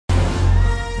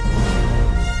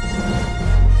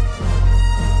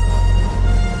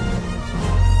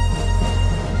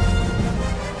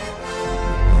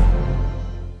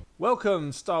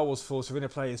Welcome Star Wars Force Arena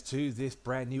players to this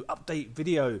brand new update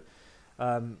video.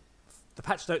 The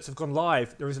patch notes have gone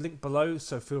live. There is a link below,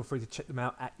 so feel free to check them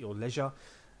out at your leisure.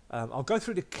 I'll go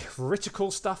through the critical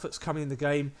stuff that's coming in the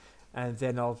game, and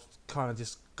then I'll kind of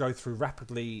just go through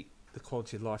rapidly the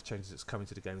quality of life changes that's coming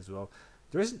to the game as well.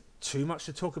 There isn't too much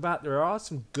to talk about. There are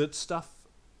some good stuff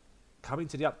coming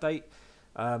to the update,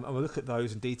 and we'll look at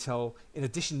those in detail, in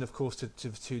addition of course to the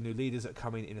two new leaders that are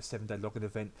coming in a 7-day login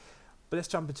event. But let's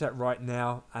jump into that right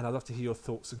now, and I'd love to hear your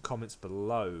thoughts and comments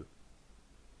below.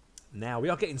 Now, we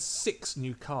are getting 6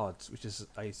 new cards, which is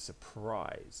a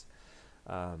surprise.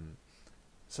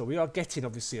 So we are getting,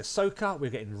 obviously, Ahsoka. We're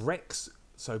getting Rex.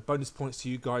 So bonus points to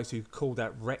you guys who called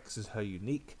out Rex as her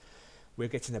unique. We're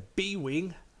getting a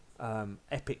B-Wing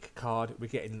epic card. We're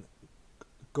getting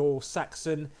Gar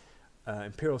Saxon,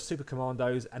 Imperial Super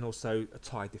Commandos, and also a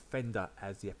TIE Defender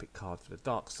as the epic card for the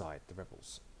dark side, the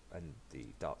Rebels and the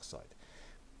dark side.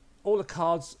 All the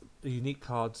cards, the unique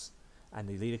cards and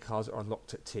the leader cards, are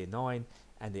unlocked at tier 9,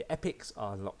 and the epics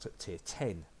are unlocked at tier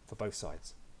 10 for both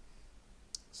sides.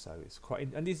 So it's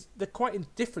quite they're quite in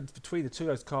difference between the two of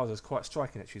those cards. Is quite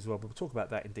striking actually as well, but we'll talk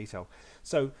about that in detail.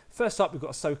 So first up, we've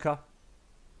got Ahsoka.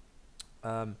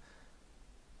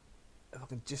 If I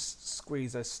can just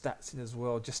squeeze those stats in as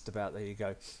well, just about, there you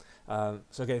go.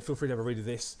 So again, feel free to have a read of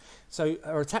this. So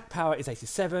her attack power is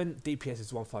 87, DPS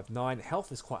is 159,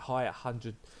 health is quite high at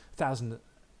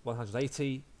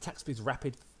 100,180, attack speed is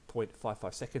rapid,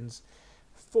 0.55 seconds,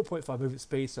 4.5 movement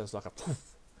speed, so it's like a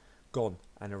poof, gone,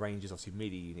 and the range is obviously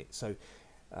melee unit. So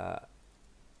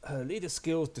her leader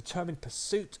skills, determined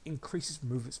pursuit, increases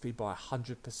movement speed by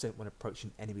 100% when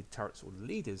approaching enemy turrets or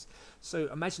leaders. So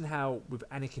imagine how with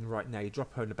Anakin right now, you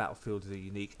drop her in the battlefield as a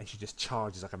unique and she just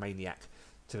charges like a maniac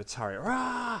to the turret.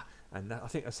 Rah! And I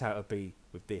think that's how it would be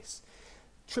with this.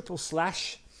 Triple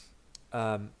slash,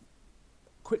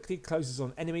 quickly closes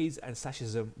on enemies and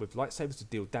slashes them with lightsabers to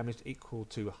deal damage equal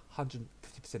to 150%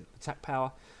 attack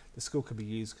power. The skill can be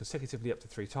used consecutively up to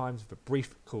 3 times with a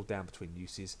brief cooldown between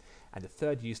uses, and the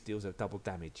third use deals a double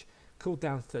damage.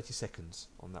 Cooldown 30 seconds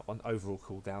on that one, overall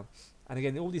cooldown. And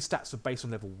again, all these stats are based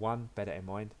on level 1, bear that in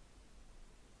mind.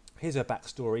 Here's her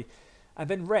backstory. And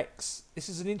then Rex. This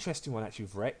is an interesting one actually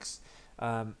with Rex.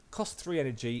 Cost 3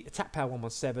 energy, attack power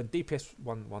 117, DPS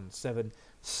 117,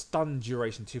 stun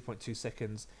duration 2.2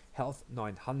 seconds, health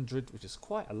 900, which is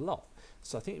quite a lot.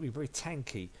 So I think it'd be very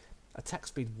tanky. Attack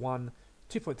speed 1,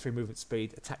 2.3 movement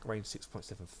speed, attack range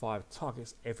 6.75,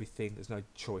 targets everything, there's no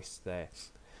choice there.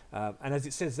 And as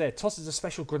it says there, tosses a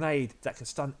special grenade that can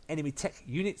stun enemy tech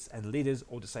units and leaders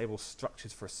or disable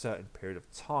structures for a certain period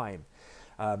of time.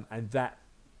 And that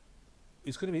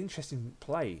is going to be an interesting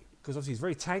play, because obviously he's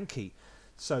very tanky,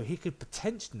 so he could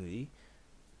potentially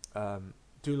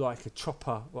do like a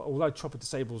chopper. Well, although chopper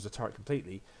disables the turret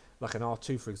completely, like an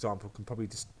R2 for example, can probably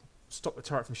just stop the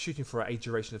turret from shooting for a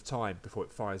duration of time before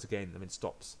it fires again and then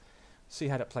stops. See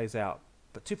how that plays out.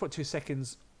 But 2.2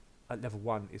 seconds at level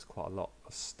 1 is quite a lot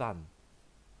of stun.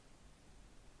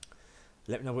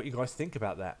 Let me know what you guys think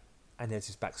about that. And there's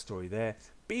his backstory there.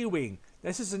 B-Wing.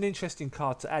 This is an interesting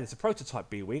card to add. It's a prototype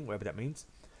B-Wing, whatever that means.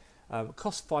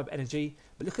 Costs 5 energy,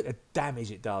 but look at the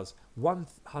damage it does.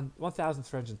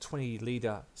 1,320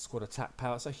 leader squad attack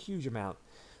power. It's a huge amount.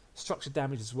 Structure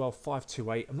damage as well,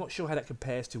 528. I'm not sure how that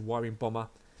compares to Wiring Bomber,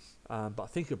 but I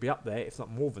think it'll be up there, if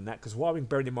not more than that, because Wiring,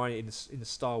 bearing in mind in the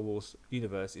Star Wars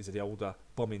universe, is the older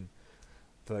bombing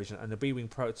version, and the B-Wing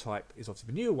prototype is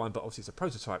obviously the newer one, but obviously it's a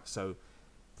prototype, so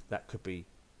that could be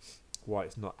why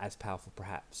it's not as powerful,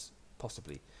 perhaps,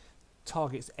 possibly.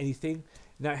 Targets anything.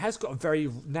 Now, it has got a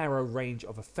very narrow range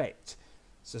of effect,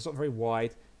 so it's not very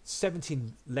wide.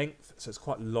 17 length, so it's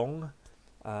quite long.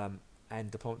 And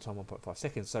deployment time 1.5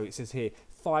 seconds. So it says here,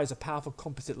 fires a powerful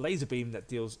composite laser beam that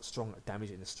deals strong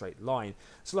damage in a straight line.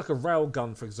 So like a rail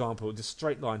gun, for example, just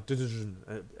straight line,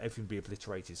 everything be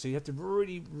obliterated. So you have to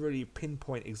really, really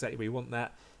pinpoint exactly where you want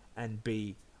that and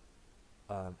be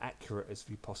accurate as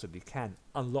you possibly can.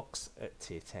 Unlocks at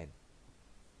tier 10.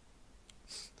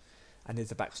 And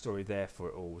there's a backstory there for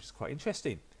it all, which is quite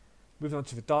interesting. Moving on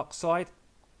to the dark side,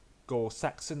 Gar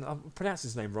Saxon. I pronounced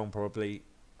his name wrong probably.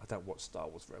 I don't watch Star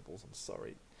Wars Rebels, I'm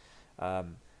sorry.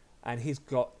 And he's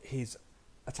got his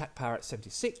attack power at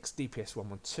 76, DPS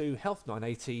 112, health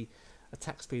 980,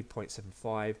 attack speed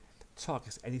 0.75,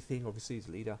 targets anything, obviously he's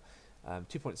a leader,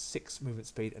 2.6 movement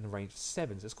speed and a range of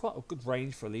 7. So it's quite a good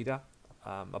range for a leader,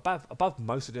 above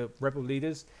most of the Rebel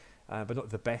leaders, but not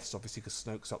the best, obviously, because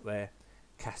Snoke's up there,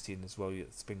 Cassian as well,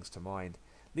 that springs to mind.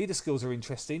 Leader skills are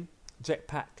interesting.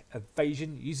 Jetpack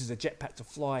evasion, uses a jetpack to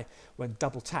fly when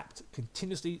double tapped,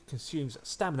 continuously consumes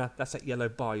stamina. That's that yellow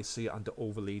bar you see under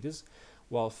all the leaders.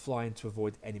 while flying to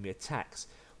avoid enemy attacks.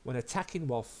 When attacking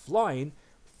while flying,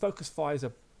 focus fires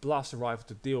a blaster rifle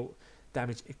to deal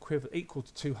damage equal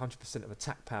to 200% of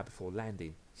attack power before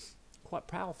landing. Quite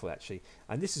powerful actually,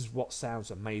 and this is what sounds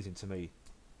amazing to me.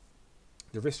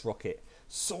 The wrist rocket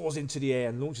soars into the air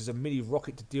and launches a mini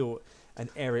rocket to deal an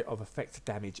area of effect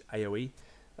damage AoE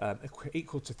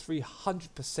equal to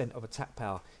 300% of attack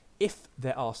power. If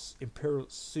there are Imperial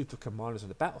Super Commanders on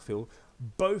the battlefield,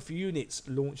 both units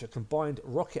launch a combined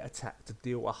rocket attack to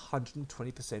deal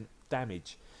 120%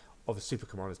 damage of the Super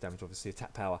Commander's damage, obviously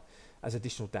attack power, as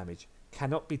additional damage.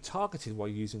 Cannot be targeted while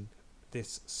using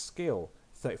this skill.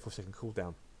 34-second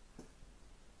cooldown.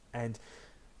 And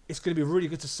it's going to be really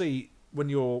good to see when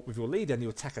you're with your leader and you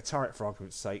attack a turret, for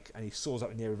argument's sake, and he soars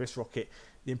up in the air with this rocket.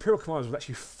 The Imperial Commanders will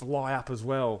actually fly up as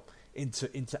well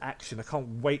into action. I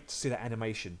can't wait to see that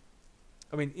animation.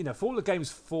 I mean, you know, for all the game's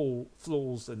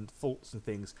flaws and faults and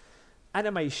things,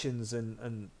 animations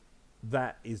and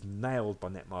that is nailed by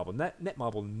Netmarble.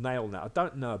 Netmarble nailed that. I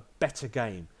don't know a better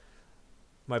game,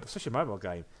 especially a mobile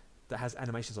game, that has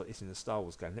animations like this in the Star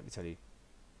Wars game, let me tell you.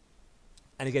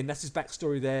 And again, that's his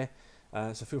backstory there.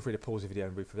 So feel free to pause the video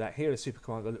and read through that. Here are the Super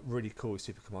Commanders. They look really cool as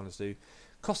Super Commanders do.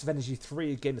 Cost of energy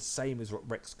 3, again the same as what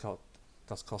Rex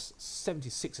does. Cost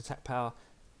 76 attack power,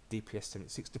 DPS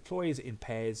 76. Deploys in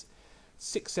pairs.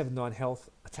 679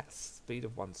 health, attack speed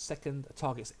of 1 second.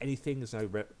 Targets anything, there's no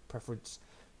preference.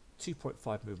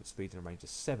 2.5 movement speed and a range of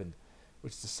 7,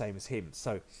 which is the same as him.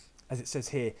 So, as it says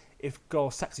here, if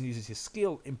Gar Saxon uses his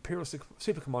skill, Imperial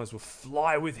Super Commanders will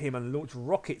fly with him and launch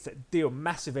rockets that deal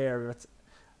massive area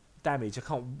damage. I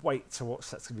can't wait to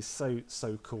watch. That's going to be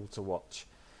so cool to watch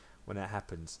when that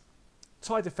happens.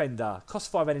 TIE Defender,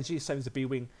 cost 5 energy, same as the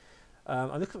B-Wing.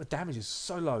 And look at the damage, is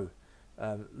so low.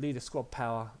 Leader squad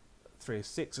power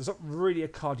 306. It's not really a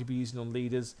card you'd be using on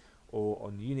leaders or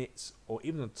on units or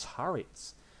even on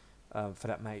turrets, for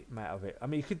that matter of it. I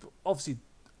mean, you could obviously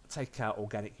take out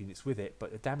organic units with it,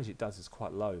 but the damage it does is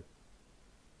quite low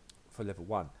for level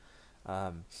 1.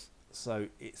 So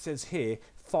it says here,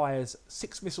 fires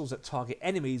 6 missiles that target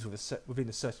enemies within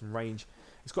a certain range.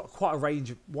 It's got quite a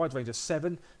wide range of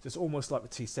 7, so it's almost like the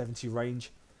T-70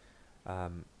 range.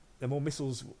 The more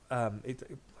missiles,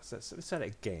 let's say that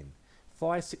again.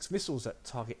 Fire 6 missiles that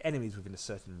target enemies within a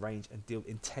certain range and deal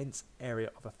intense area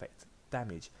of effect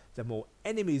damage. The more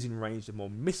enemies in range, the more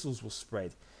missiles will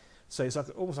spread. So it's like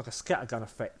almost like a scattergun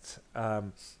effect,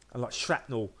 and like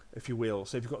shrapnel, if you will.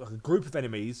 So if you've got like a group of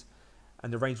enemies,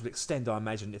 and the range will extend, I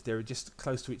imagine, if they're just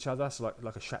close to each other, so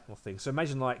like a shrapnel thing. So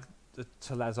imagine like the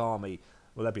Talaz army,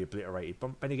 well, they'd be obliterated.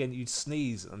 But then again, you'd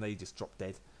sneeze and they just drop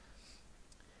dead.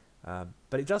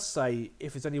 But it does say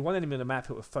if there's only one enemy on the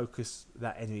map, it will focus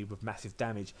that enemy with massive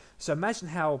damage. So imagine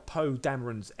how Poe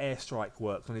Dameron's airstrike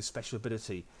works on his special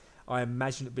ability. I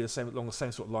imagine it'd be along the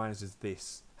same sort of lines as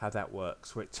this, how that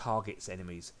works, where it targets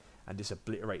enemies and just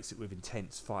obliterates it with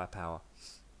intense firepower.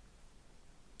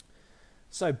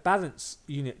 So balance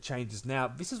unit changes. Now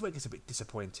this is where it gets a bit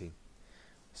disappointing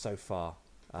so far,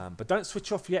 but don't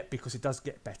switch off yet because it does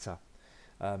get better.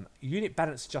 Unit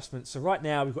balance adjustments. So right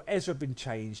now we've got Ezra been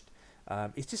changed.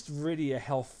 It's just really a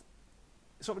health.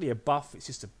 It's not really a buff. It's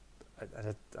just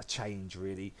a change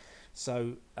really.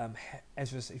 So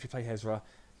Ezra, if you play Ezra,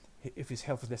 if his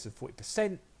health is less than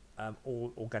 40%,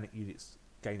 all organic units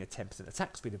gain a 10%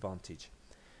 attack speed advantage.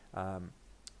 But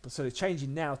so they're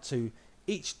changing now to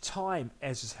each time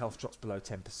Ezra's health drops below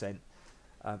 10%,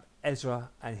 Ezra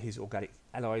and his organic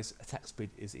allies' attack speed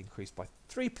is increased by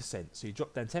 3%. So you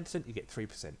drop down 10%, you get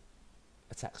 3%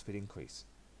 attack speed increase.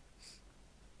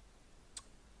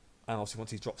 And obviously once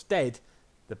he drops dead,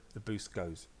 the boost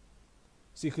goes.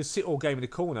 So you could sit all game in the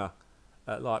corner,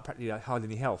 like practically hardly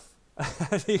any health.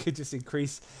 And you could just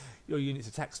increase your unit's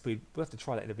attack speed. We'll have to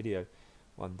try that in a video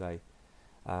one day.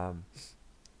 And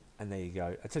there you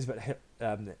go. It tells you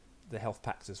about the health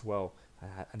packs as well.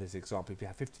 And as an example, if you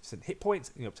have 50% hit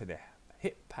points and you obtain a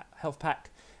health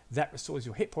pack, that restores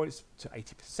your hit points to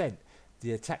 80%.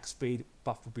 The attack speed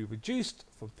buff will be reduced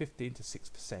from 15 to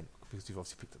 6% because you've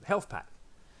obviously picked up the health pack,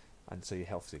 and so your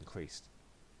health is increased.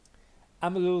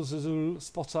 Amalul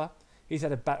Spotter, he's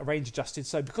had a range adjusted.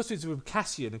 So because he's with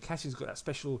Cassian, and Cassian's got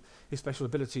that his special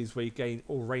abilities where you gain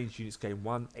all ranged units gain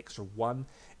 1 extra 1.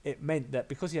 It meant that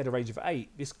because he had a range of 8,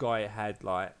 this guy had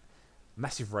like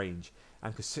massive range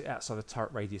and could sit outside the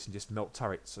turret radius and just melt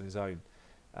turrets on his own.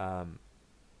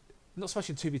 Not so much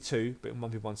in 2v2, but in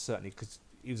 1v1 certainly, because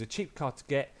he was a cheap card to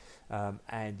get,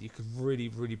 and you could really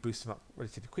boost him up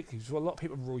relatively quickly. Because a lot of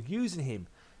people were using him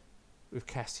with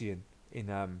Cassian in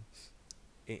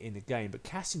the game, but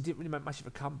Cassian didn't really make much of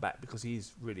a comeback because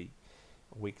he's really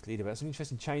a weak leader. But that's an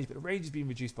interesting change. But the range has been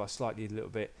reduced by slightly a little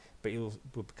bit, but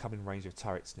will become in range of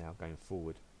turrets now going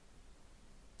forward.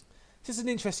 This is an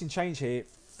interesting change here.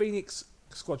 Phoenix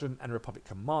Squadron and Republic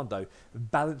Commando,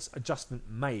 balance adjustment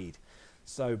made.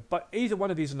 So, but either one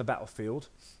of these on the battlefield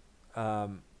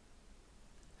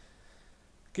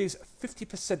gives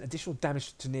 50% additional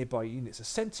damage to nearby units. The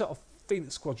centre of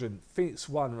Phoenix Squadron, Phoenix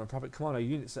 1 and Republic Commando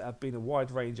units that have been a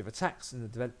wide range of attacks and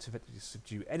developed to effectively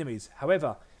subdue enemies.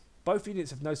 However, both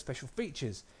units have no special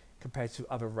features compared to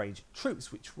other ranged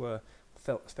troops, which were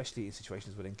felt especially in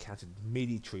situations where they encountered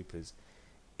melee troopers.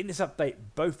 In this update,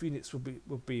 both units will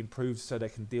be improved so they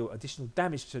can deal additional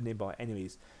damage to nearby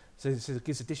enemies. So it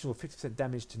gives additional 50%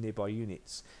 damage to nearby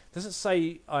units. Doesn't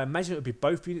say, I imagine it would be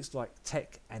both units like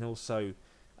tech and also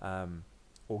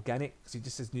organic, because it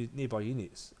just says nearby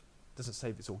units. Doesn't say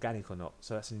if it's organic or not,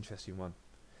 so that's an interesting one.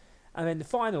 And then the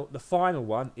final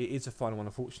one, it is the final one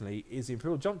unfortunately, is the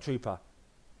Imperial Jump Trooper.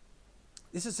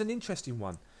 This is an interesting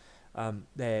one.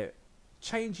 They're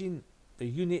changing the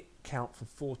unit count from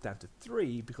 4 down to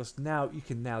 3 because now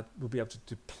will be able to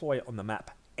deploy it on the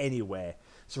map anywhere.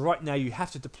 So right now you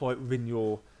have to deploy it within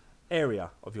your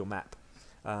area of your map.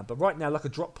 But right now, like a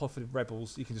drop pod for the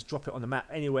rebels, you can just drop it on the map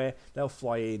anywhere. They'll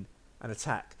fly in and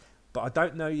attack. But I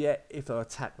don't know yet if they'll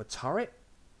attack the turret,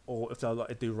 or if they'll, like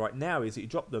they do right now, is that you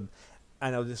drop them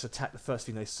and they'll just attack the first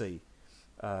thing they see.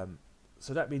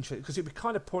 So that'd be interesting, because it'd be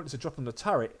kind of pointless to drop on the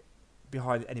turret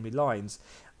behind enemy lines,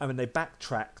 and then they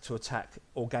backtrack to attack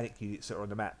organic units that are on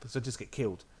the map, because they'll just get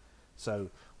killed. So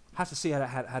have to see how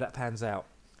that pans out.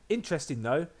 Interesting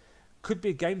though, could be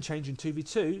a game changer in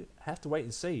 2v2. Have to wait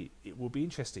and see. It will be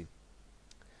interesting.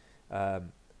 The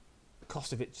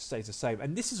cost of it stays the same,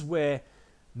 and this is where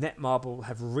Netmarble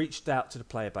have reached out to the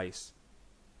player base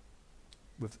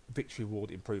with victory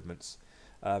reward improvements.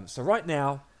 So right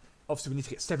now, obviously we need to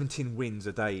get 17 wins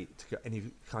a day to get any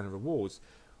kind of rewards,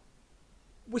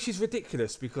 which is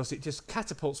ridiculous because it just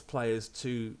catapults players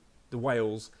to the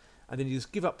whales, and then you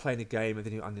just give up playing the game and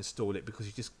then you uninstall it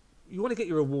because you want to get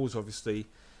your rewards obviously,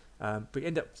 but you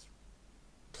end up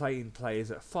playing players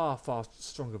that are far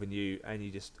stronger than you, and you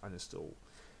just uninstall.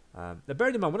 Now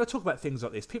bearing in mind, when I talk about things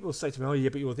like this, people will say to me, oh yeah,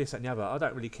 but you're this, that and the other. I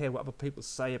don't really care what other people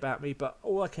say about me, but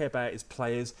all I care about is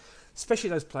players, especially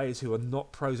those players who are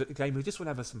not pros at the game, who just want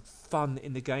to have some fun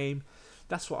in the game.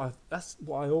 That's what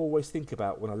I always think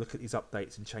about when I look at these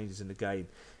updates and changes in the game.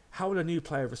 How will a new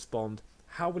player respond?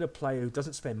 How will a player who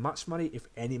doesn't spend much money, if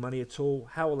any money at all,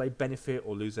 how will they benefit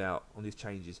or lose out on these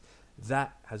changes?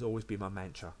 That has always been my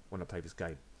mantra when I play this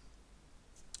game.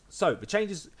 So the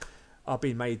changes are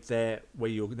being made there, where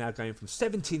you're now going from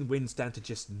 17 wins down to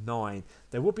just 9.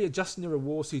 They will be adjusting the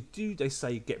rewards, so they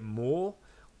say get more,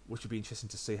 which would be interesting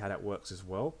to see how that works as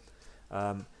well.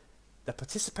 The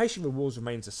participation rewards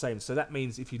remains the same, so that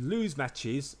means if you lose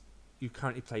matches, you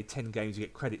currently played 10 games, you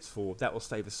get credits for, that will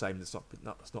stay the same. That's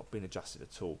not been adjusted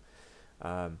at all.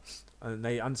 And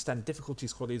they understand difficulty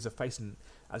squad are facing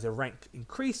as their rank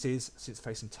increases, since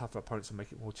facing tougher opponents will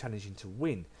make it more challenging to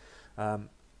win.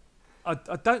 I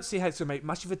don't see how it's going to make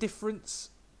much of a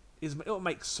difference. It'll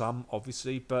make some,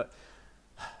 obviously, but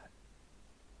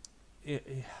you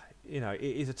know, it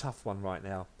is a tough one right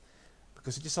now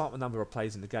because there just aren't a number of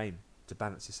players in the game to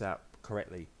balance this out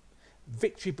correctly.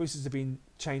 Victory boosters have been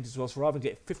changed as well, so rather than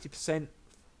get 50%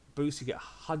 boost, you get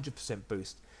 100%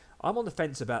 boost. I'm on the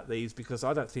fence about these because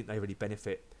I don't think they really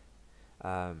benefit.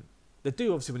 They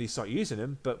do obviously when you start using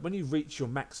them, but when you reach your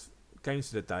max games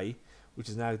for the day, which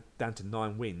is now down to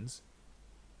 9 wins,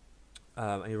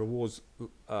 and your rewards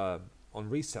on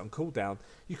reset, on cooldown,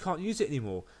 you can't use it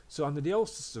anymore. So under the old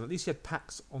system, at least you had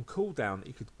packs on cooldown that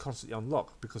you could constantly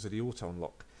unlock because of the auto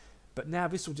unlock. But now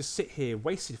this will just sit here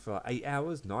wasted for 8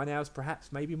 hours, 9 hours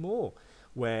perhaps, maybe more,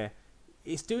 where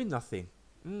it's doing nothing.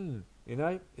 You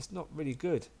know, it's not really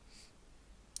good.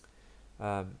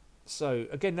 So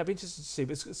again, that'd be interesting to see,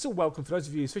 but it's still welcome for those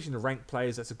of you, especially the ranked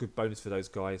players. That's a good bonus for those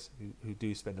guys who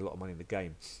do spend a lot of money in the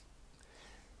game.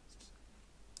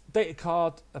 Data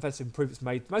card, I've had some improvements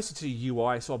made, mostly to the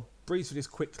UI, so I'll breeze through this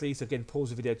quickly. So again,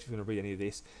 pause the video if you want to read any of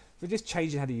this. We're just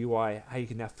changing how the UI, how you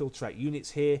can now filter out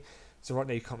units here. So right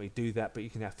now you can't really do that, but you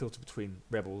can now filter between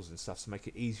rebels and stuff, so make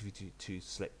it easy for you to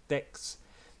select decks.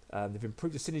 They've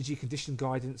improved the synergy condition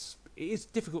guidance. It is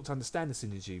difficult to understand the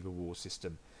synergy reward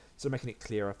system, so making it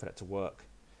clearer for that to work.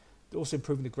 They're also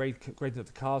improving the grading of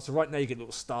the cards. So right now you get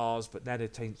little stars, but now they're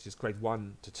changed just grade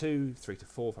 1 to 2, 3 to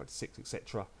 4, 5 to 6,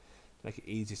 etc. Make it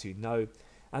easier so you know.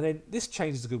 And then this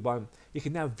change is a good one. You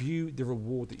can now view the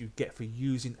reward that you get for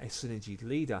using a synergy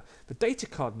leader. The data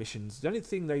card missions, the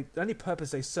only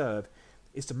purpose they serve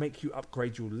is to make you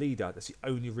upgrade your leader. That's the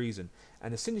only reason.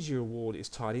 And the synergy reward is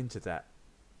tied into that.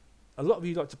 A lot of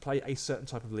you like to play a certain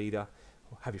type of leader,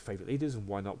 or have your favourite leaders, and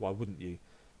why not? Why wouldn't you?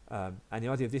 And the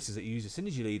idea of this is that you use a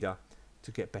synergy leader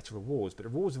to get better rewards, but the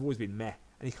rewards have always been meh,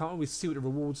 and you can't always see what the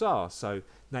rewards are. So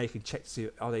now you can check to see,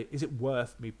 is it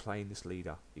worth me playing this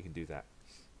leader? You can do that.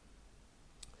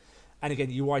 And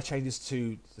again, UI changes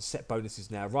to the set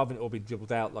bonuses now. Rather than it all being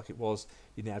dribbled out like it was,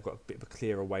 you now got a bit of a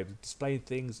clearer way of displaying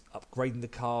things, upgrading the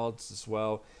cards as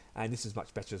well. And this is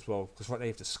much better as well, because right now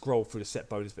you have to scroll through the set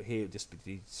bonus, but here it'll just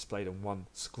be displayed on one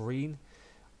screen.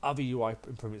 Other UI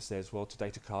improvements there as well to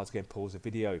data cards. Again, pause the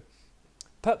video.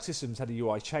 Perk systems had a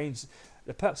UI change.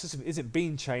 The perk system isn't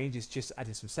being changed, it's just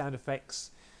adding some sound effects.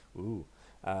 And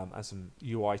some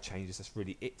UI changes. That's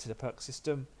really it to the perk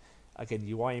system. Again,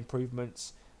 UI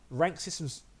improvements. Rank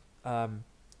systems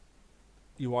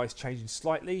UI is changing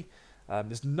slightly.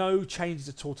 There's no changes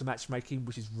at all to matchmaking,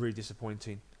 which is really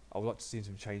disappointing. I would like to see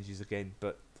some changes again,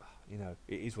 but you know,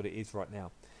 it is what it is right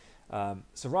now.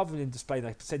 So rather than displaying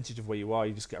a percentage of where you are,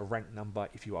 you just get a rank number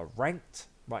if you are ranked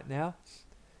right now,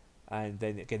 and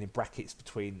then again in brackets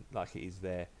between like it is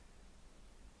there.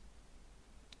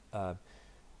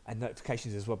 And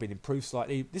notifications as well been improved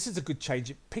slightly. This is a good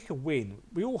change. Pick a win.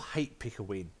 We all hate pick a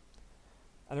win.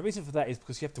 And the reason for that is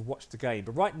because you have to watch the game.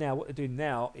 But right now, what they're doing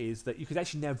now is that you could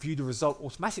actually now view the result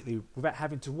automatically without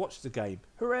having to watch the game.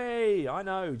 Hooray! I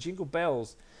know, jingle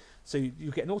bells. So you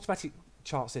get an automatic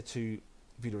chance there to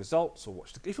view the results or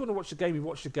watch the. If you want to watch the game, you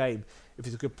watch the game. If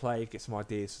it's a good play, get some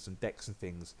ideas for some decks and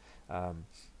things.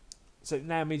 So it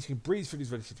now means you can breeze through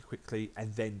these relatively quickly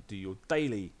and then do your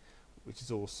daily, which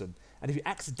is awesome. And if you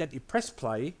accidentally press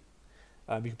play,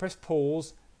 you can press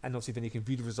pause. And obviously then you can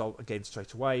view the result again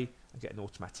straight away and get an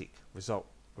automatic result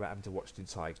without having to watch the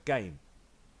entire game,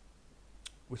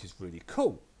 which is really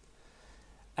cool.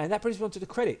 And that brings me on to the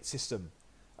credit system.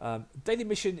 Daily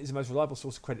mission is the most reliable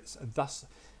source of credits and thus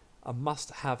a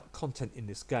must-have content in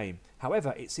this game.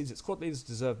 However, it seems that squad leaders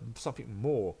deserve something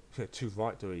more. Too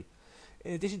right, do we?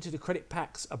 In addition to the credit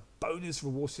packs, a bonus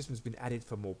reward system has been added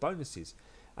for more bonuses.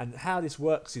 And how this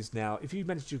works is now, if you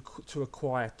manage to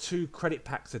acquire 2 credit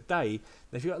packs a day,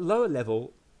 now if you're at a lower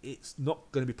level, it's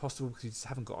not going to be possible because you just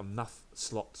haven't got enough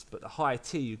slots. But the higher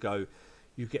tier you go,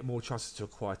 you get more chances to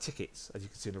acquire tickets, as you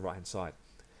can see on the right hand side.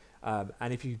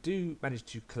 And if you do manage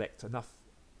to collect enough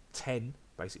 10,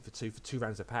 basically for two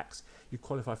rounds of packs, you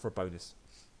qualify for a bonus.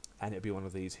 And it'll be one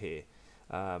of these here.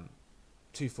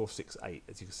 2, 4, 6, 8,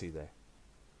 as you can see there.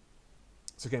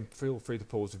 So again, feel free to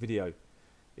pause the video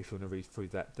if you want to read through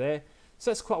that there. So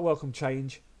that's quite a welcome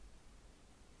change.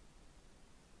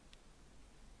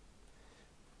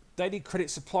 Daily credit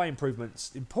supply improvements.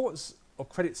 The importance of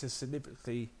credits has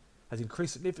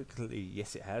increased significantly.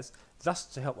 Yes, it has. Thus,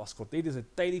 to help our squad leaders, a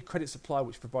daily credit supply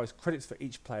which provides credits for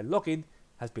each player login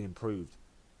has been improved.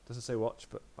 Doesn't say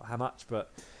how much,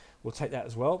 but we'll take that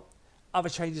as well. Other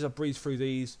changes, I'll breeze through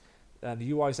these.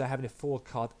 The UIs are having a forward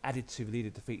card added to the leader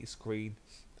defeated screen.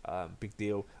 Big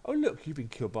deal. Oh look, you've been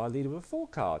killed by a leader with a 4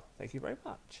 card. Thank you very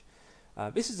much.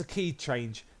 This is a key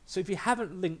change. So if you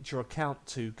haven't linked your account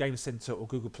to Game Center or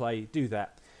Google Play, do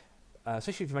that.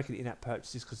 Especially if you're making in-app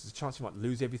purchases, because there's a chance you might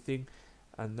lose everything.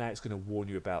 And now it's going to warn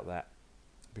you about that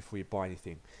before you buy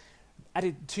anything.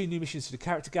 Added 2 new missions to the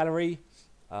character gallery.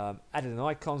 Added an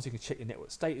icon so you can check your network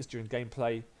status during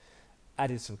gameplay.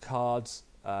 Added some cards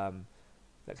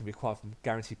that can be acquired from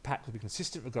guaranteed packs will be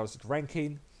consistent regardless of the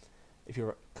ranking. If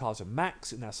your cards are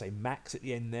max, it'll now say max at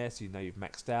the end there, so you know you've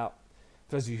maxed out.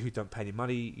 For those of you who don't pay any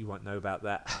money, you won't know about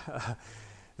that.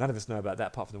 None of us know about that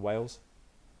apart from the whales.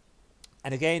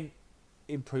 And again,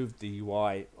 improved the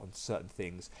UI on certain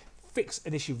things. Fix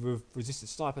an issue with resistant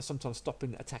sniper, sometimes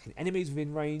stopping attacking enemies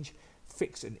within range.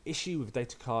 Fix an issue with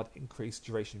data card, increased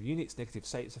duration of units, negative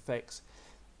status effects.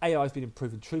 AI has been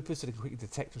improved in troopers so they can quickly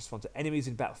detect and respond to enemies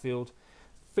in battlefield.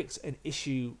 Fix an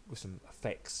issue with some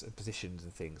effects and positions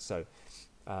and things. So,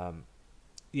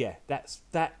 yeah,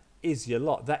 that is your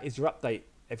lot. That is your update,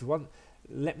 everyone.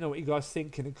 Let me know what you guys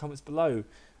think in the comments below.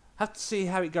 Have to see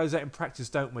how it goes out in practice,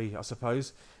 don't we? I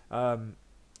suppose.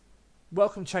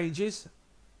 Welcome changes.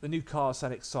 The new cars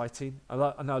sound exciting. I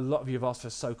know a lot of you have asked for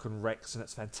Ahsoka and Rex, and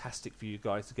that's fantastic for you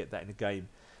guys to get that in the game.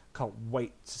 Can't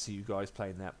wait to see you guys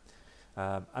playing that.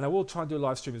 And I will try and do a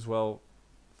live stream as well.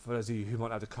 For those of you who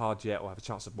might have the card yet or have a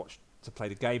chance to play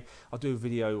the game, I'll do a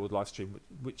video or live stream,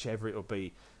 whichever it will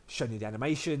be, showing you the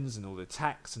animations and all the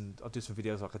attacks, and I'll do some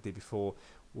videos like I did before,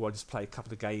 where I just play a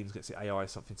couple of games against the AI or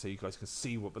something, so you guys can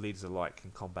see what the leaders are like in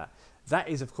combat. That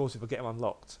is, of course, if I get them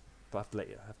unlocked, but I have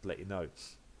to let you know.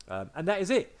 And that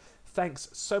is it. Thanks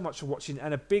so much for watching,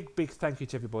 and a big thank you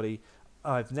to everybody.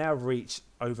 I've now reached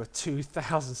over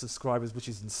 2,000 subscribers, which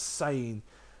is insane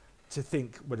to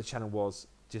think where the channel was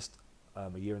just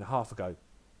a year and a half ago.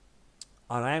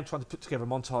 And I am trying to put together a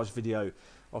montage video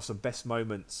of some best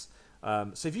moments.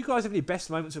 So if you guys have any best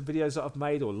moments of videos that I've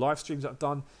made or live streams that I've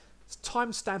done,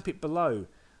 timestamp it below,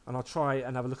 and I'll try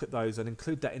and have a look at those and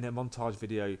include that in a montage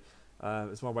video.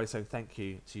 It's my way of saying thank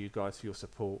you to you guys for your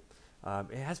support.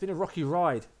 It has been a rocky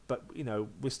ride, but you know,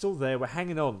 we're still there, we're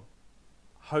hanging on.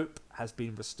 Hope has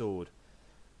been restored.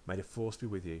 May the force be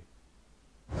with you.